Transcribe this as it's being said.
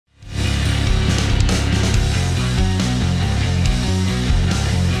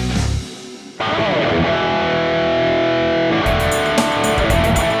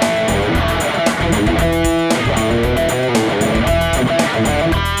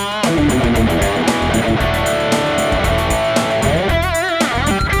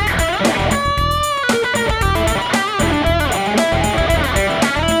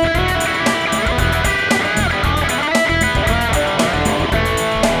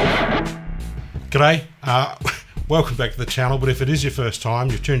G'day, welcome back to the channel, but if it is your first time,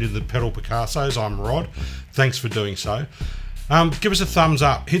 you've tuned into the Pedal Picassos, I'm Rod. Thanks for doing so. Give us a thumbs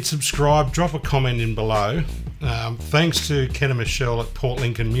up, hit subscribe, drop a comment in below. Thanks to Ken and Michelle at Port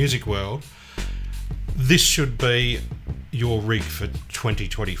Lincoln Music World. This should be your rig for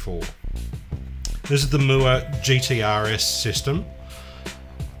 2024. This is the Mooer Gtrs system.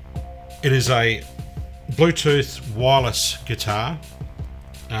 It is a Bluetooth wireless guitar.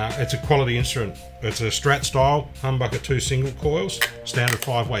 It's a quality instrument. It's a Strat style humbucker 2 single coils, standard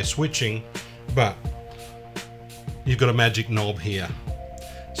 5-way switching, but you've got a magic knob here.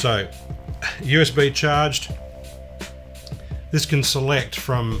 So USB charged. This can select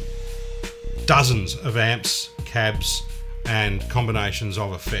from dozens of amps, cabs, and combinations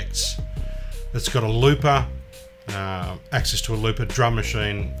of effects. It's got a looper, access to a looper, drum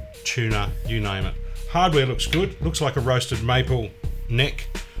machine, tuner, you name it. Hardware looks good. Looks like a roasted maple neck,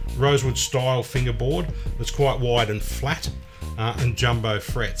 rosewood style fingerboard that's quite wide and flat, and jumbo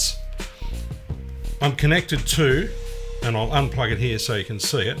frets. I'm connected to, and I'll unplug it here so you can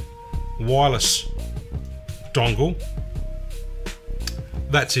see it, wireless dongle.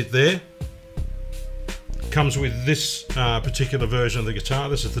 That's it there. Comes with this particular version of the guitar.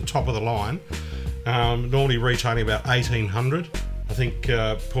 This is the top of the line, normally retailing about 1800. I think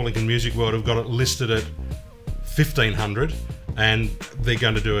Port Lincoln Music World have got it listed at 1500, and they're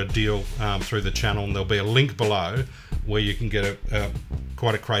going to do a deal through the channel, and there'll be a link below where you can get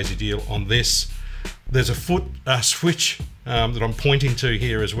quite a crazy deal on this. There's a foot switch that I'm pointing to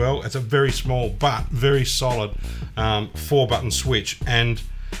here as well. It's a very small but very solid 4-button switch, and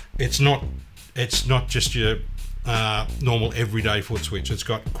it's not just your normal everyday foot switch. It's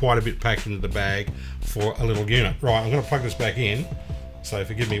got quite a bit packed into the bag for a little unit. Right, I'm going to plug this back in, so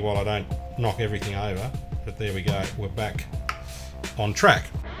forgive me while I don't knock everything over, but there we go, we're back on track.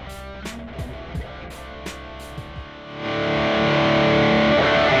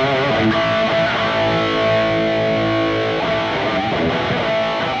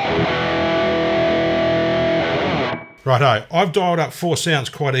 Righto, I've dialed up 4 sounds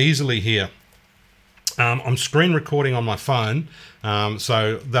quite easily here. I'm screen recording on my phone,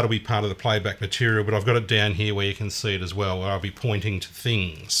 so that'll be part of the playback material, but I've got it down here where you can see it as well, where I'll be pointing to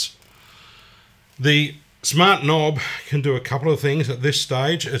things. The smart knob can do a couple of things at this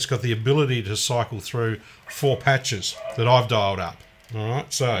stage. It's got the ability to cycle through 4 patches that I've dialed up. All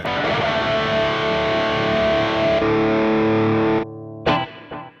right, so.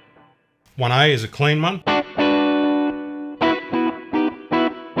 One A is a clean one.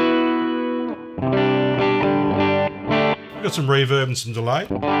 Got some reverb and some delay.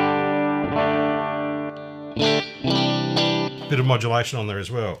 Bit of modulation on there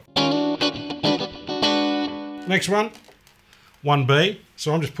as well. Next one, 1B.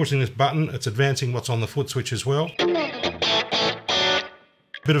 So I'm just pushing this button. It's advancing what's on the foot switch as well.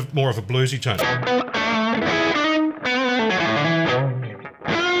 Bit of more of a bluesy tone.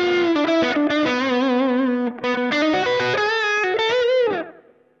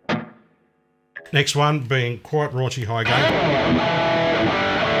 Next one being quite raunchy high gain.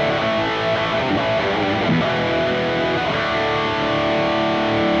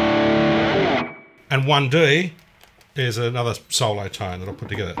 And 1D is another solo tone that I'll put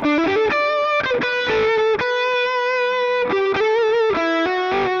together.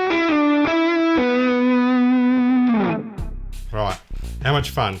 Right, how much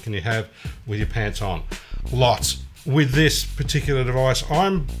fun can you have with your pants on? Lots. With this particular device,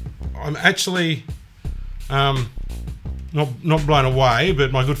 I'm actually not blown away,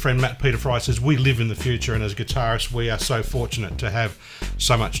 but my good friend Matt Peter Fry says we live in the future, and as guitarists we are so fortunate to have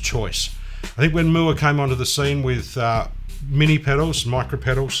so much choice. I think when Mooer came onto the scene with mini pedals, micro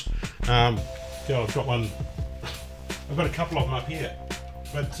pedals, I've got one, I've got a couple of them up here,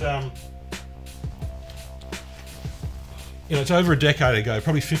 but you know, it's over a decade ago,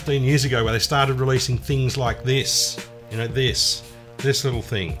 probably 15 years ago, where they started releasing things like this, you know, this little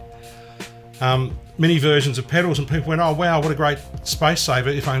thing. Mini versions of pedals, and people went, oh wow, what a great space saver,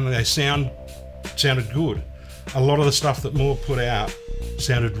 if only they sounded good. A lot of the stuff that Mooer put out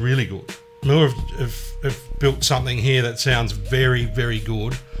sounded really good. Mooer have built something here that sounds very, very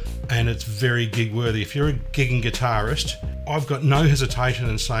good, and it's very gig worthy. If you're a gigging guitarist, I've got no hesitation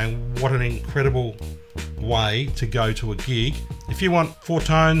in saying what an incredible way to go to a gig. If you want 4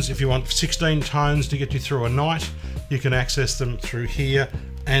 tones, if you want 16 tones to get you through a night, you can access them through here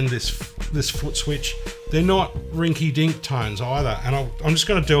and this foot switch. They're not rinky-dink tones either, and I'm just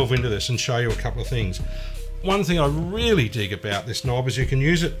going to delve into this and show you a couple of things. One thing I really dig about this knob is you can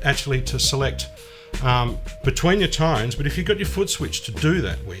use it actually to select between your tones, but if you've got your foot switch to do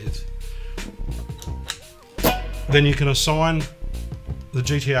that with, then you can assign the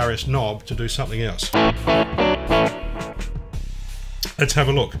GTRS knob to do something else. Let's have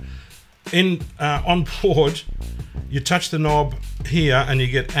a look. On board, you touch the knob here and you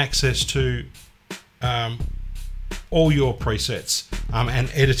get access to all your presets and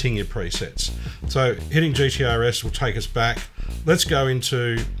editing your presets. So hitting GTRS will take us back. Let's go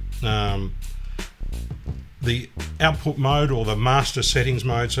into the output mode or the master settings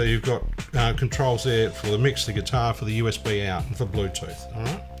mode. So you've got controls there for the mix, the guitar, for the USB out, and for Bluetooth. All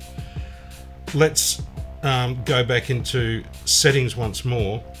right. Let's go back into settings once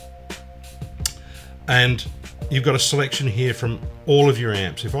more, and you've got a selection here from all of your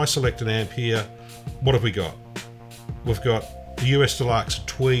amps. If I select an amp here, what have we got? We've got the US Deluxe, a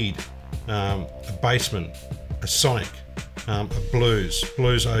Tweed, a Bassman, a Sonic, a Blues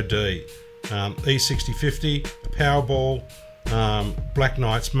OD, E6050, a Powerball, Black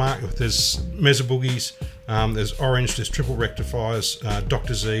Knights, there's Mezza Boogies, there's Orange, there's Triple Rectifiers,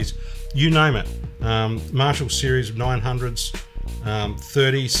 Dr. Z's, you name it. Marshall series of 900s,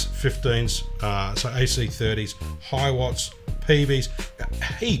 30s, 15s, so AC 30s, high watts, PBs,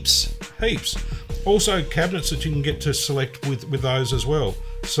 heaps. Also cabinets that you can get to select with those as well.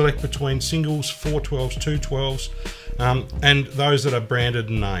 Select between singles, 412s, 212s, and those that are branded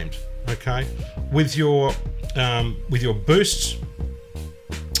and named. Okay, with your boosts,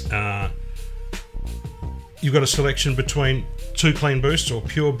 you've got a selection between 2 clean boosts or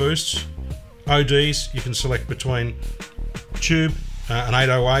pure boosts. ODs, you can select between tube, an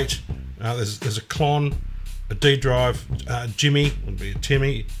 808, there's a Klon, a D drive, Jimmy, would be a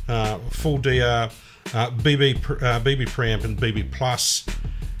Timmy, full DR, BB preamp and BB plus,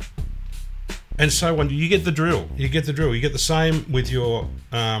 and so on. You get the drill. You get the same with your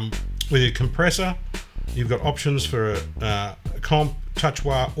compressor. You've got options for a comp, touch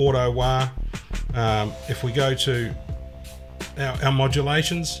wah, auto wah. If we go to our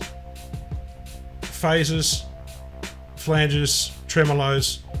modulations, phases, flanges,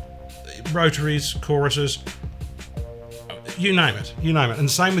 tremolos, rotaries, choruses, you name it,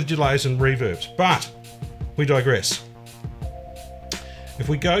 and same with delays and reverbs. But we digress. If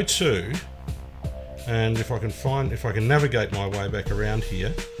we go to, and if I can navigate my way back around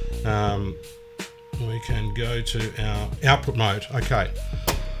here, we can go to our output mode. Okay,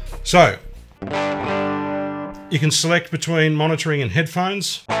 so you can select between monitoring and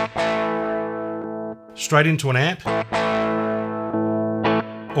headphones, straight into an amp,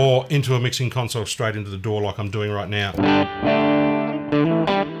 or into a mixing console straight into the door like I'm doing right now.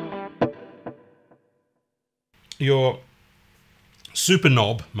 Your super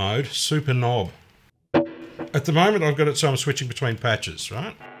knob mode, super knob. At the moment I've got it so I'm switching between patches,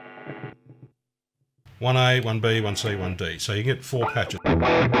 right? 1A, 1B, 1C, 1D. So you get 4 patches.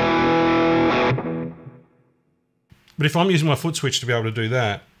 But if I'm using my foot switch to be able to do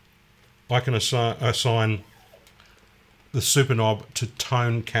that, I can assign the super knob to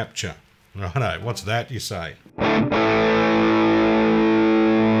tone capture. Righto, what's that, you say?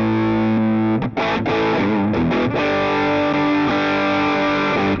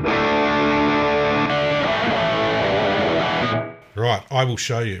 Right, I will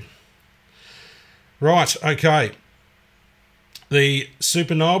show you. Right, okay. The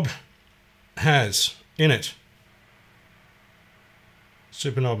super knob has in it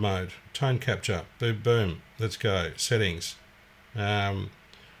super knob mode, tone capture, boom, boom. Let's go. Settings. Oh,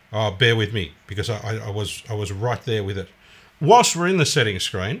 bear with me because I was right there with it. Whilst we're in the settings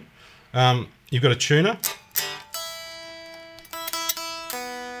screen, you've got a tuner,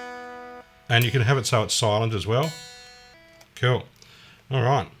 and you can have it so it's silent as well. Cool. All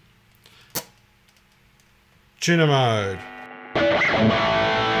right. Tuner mode.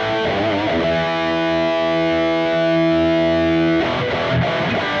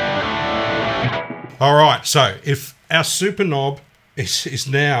 All right, so if our super knob is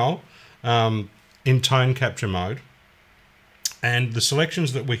now in tone capture mode, and the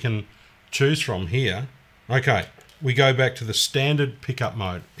selections that we can choose from here, okay, we go back to the standard pickup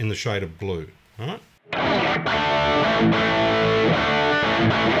mode in the shade of blue, all right?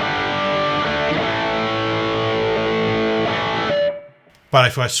 But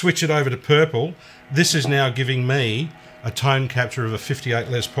if I switch it over to purple, this is now giving me a tone capture of a 58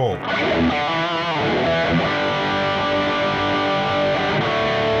 Les Paul.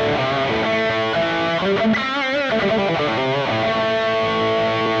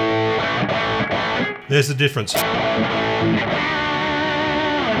 There's the difference.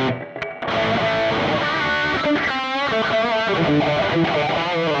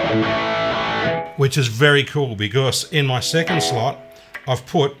 Which is very cool because in my second slot, I've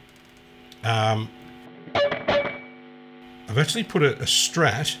put I've actually put a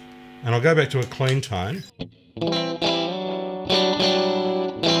Strat, and I'll go back to a clean tone.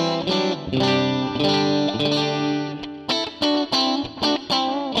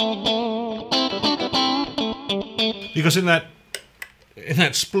 Because in that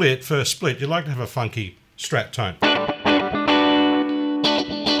first split, you'd like to have a funky Strat tone.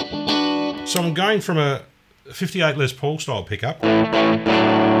 So I'm going from a 58 Les Paul style pickup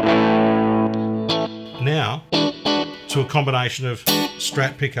now to a combination of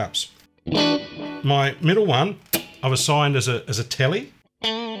Strat pickups. My middle one I've assigned as a telly.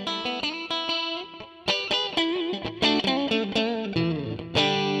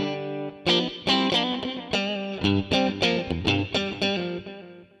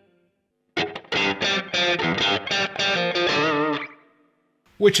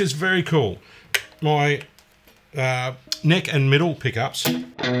 Which is very cool. My neck and middle pickups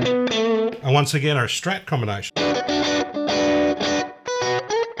are once again a Strat combination.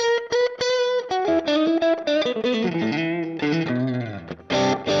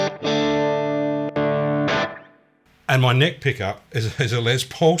 And my neck pickup is a Les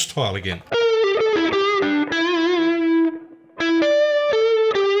Paul style again.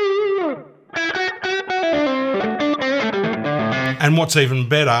 And what's even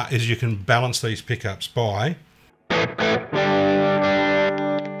better is you can balance these pickups by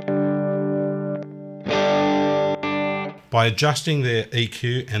adjusting their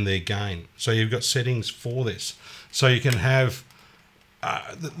EQ and their gain. So you've got settings for this. So you can have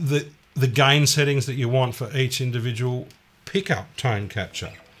the gain settings that you want for each individual pickup tone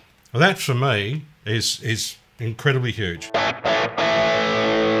capture. Well, that for me is incredibly huge.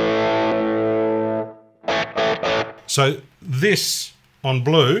 So this on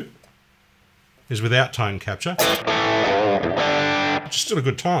blue is without tone capture, which is still a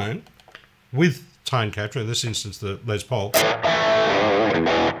good tone. With tone capture, in this instance the Les Paul.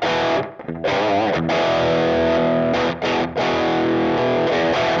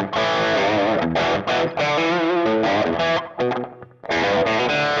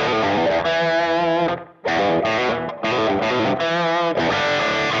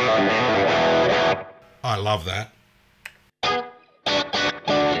 I love that.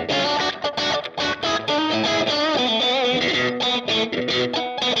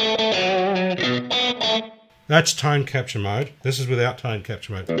 That's tone capture mode. This is without tone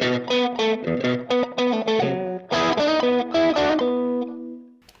capture mode.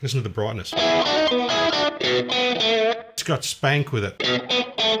 Listen to the brightness. It's got spank with it.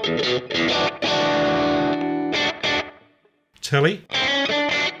 Telly.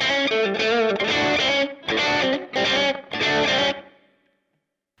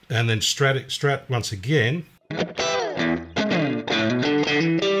 And then Strat once again.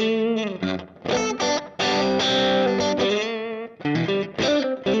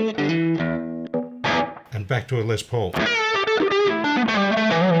 And back to a Les Paul.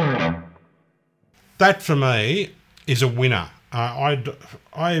 That for me is a winner.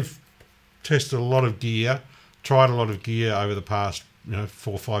 I've tested a lot of gear, tried a lot of gear over the past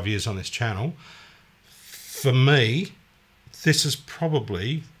 4 or 5 years on this channel. For me, this is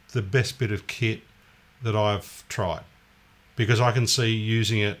probably the best bit of kit that I've tried, because I can see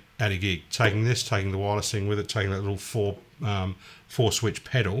using it at a gig, taking the wireless thing with it, taking that little four switch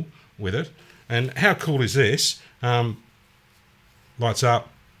pedal with it. And how cool is this? Lights up.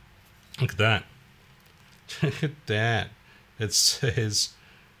 Look at that. Look at that. It says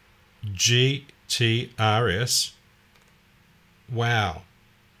GTRS. Wow.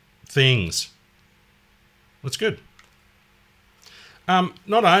 Things. That's good.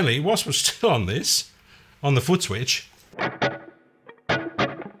 Not only, whilst we're still on this, on the foot switch, you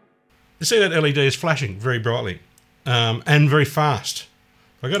see that LED is flashing very brightly and very fast.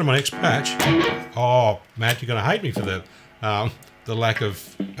 If I go to my next patch, oh, Matt, you're going to hate me for the lack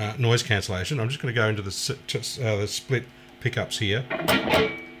of noise cancellation. I'm just going to go into the split pickups here.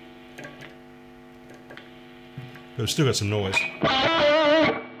 But I've still got some noise.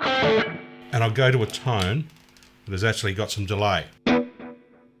 And I'll go to a tone that has actually got some delay.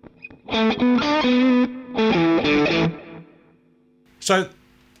 So,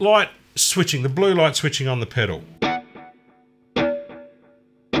 light switching, the blue light switching on the pedal.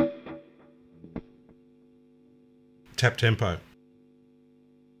 Tap tempo.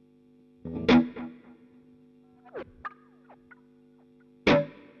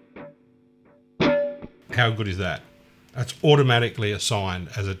 How good is that? That's automatically assigned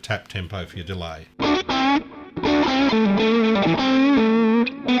as a tap tempo for your delay.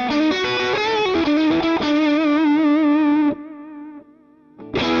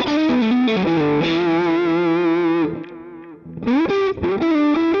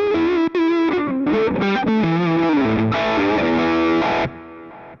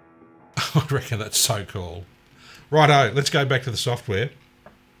 reckon that's so cool. Righto, let's go back to the software.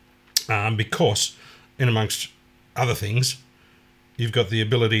 Because, in amongst other things, you've got the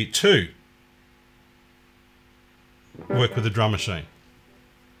ability to work with the drum machine.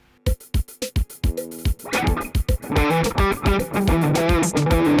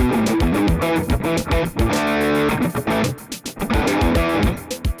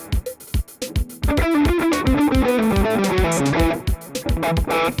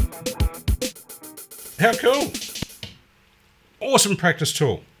 How cool! Awesome practice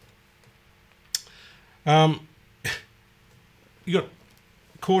tool. You got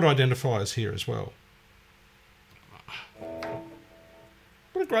chord identifiers here as well.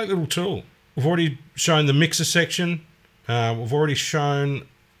 What a great little tool. We've already shown the mixer section. We've already shown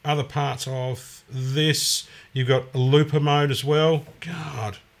other parts of this. You've got a looper mode as well.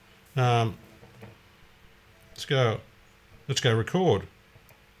 God. Let's go record.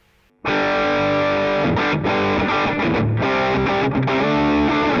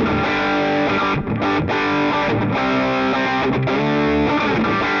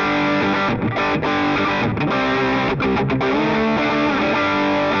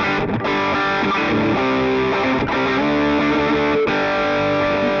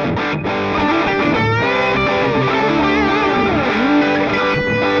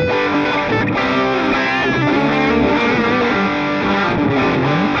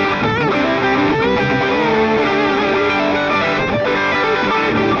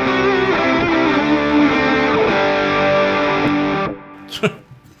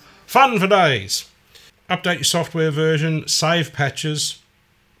 Fun for days. Update your software version, save patches.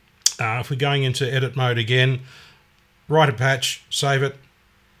 If we're going into edit mode again, write a patch, save it,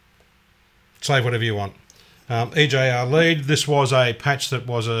 save whatever you want. EJR lead, this was a patch that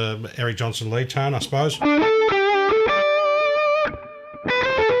was a Eric Johnson lead tone, I suppose.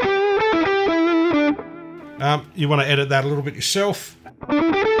 You want to edit that a little bit yourself.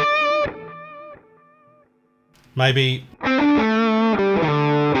 Maybe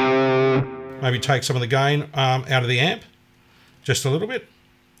take some of the gain out of the amp, just a little bit,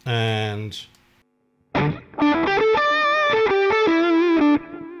 and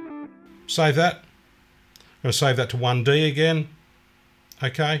save that. I'm going to save that to 1D again.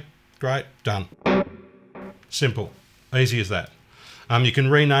 Okay, great, done. Simple, easy as that. You can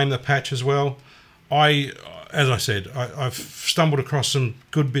rename the patch as well. As I said, I've stumbled across some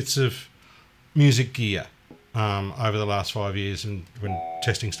good bits of music gear over the last 5 years, and when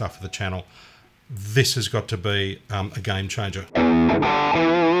testing stuff for the channel. This has got to be a game changer.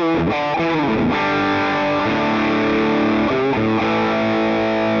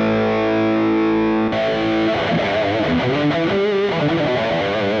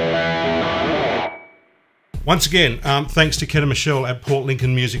 Once again, thanks to Ken and Michelle at Port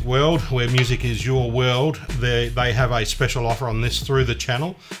Lincoln Music World, where music is your world. They have a special offer on this through the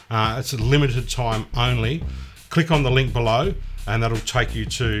channel. It's a limited time only. Click on the link below, and that'll take you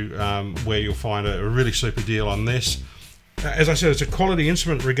to where you'll find a really super deal on this. As I said, it's a quality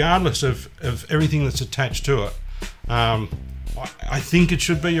instrument regardless of everything that's attached to it. I think it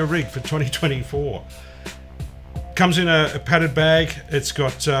should be your rig for 2024. Comes in a padded bag. It's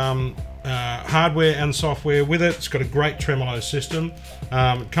got hardware and software with it. It's got a great tremolo system.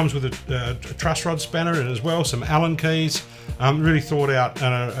 It comes with a truss rod spanner in it as well, some Allen keys. Really thought out,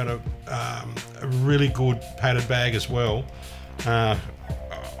 and a really good padded bag as well. I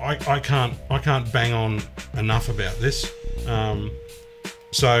can't bang on enough about this.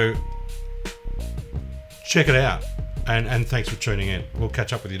 So check it out, and thanks for tuning in. We'll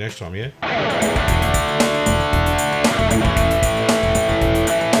catch up with you next time, yeah?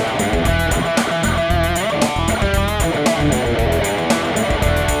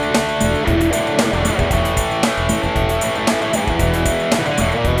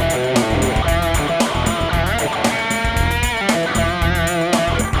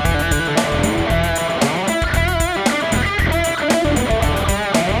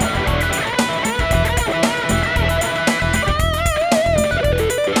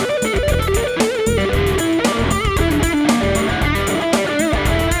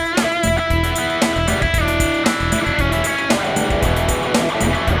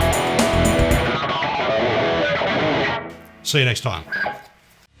 See you next time.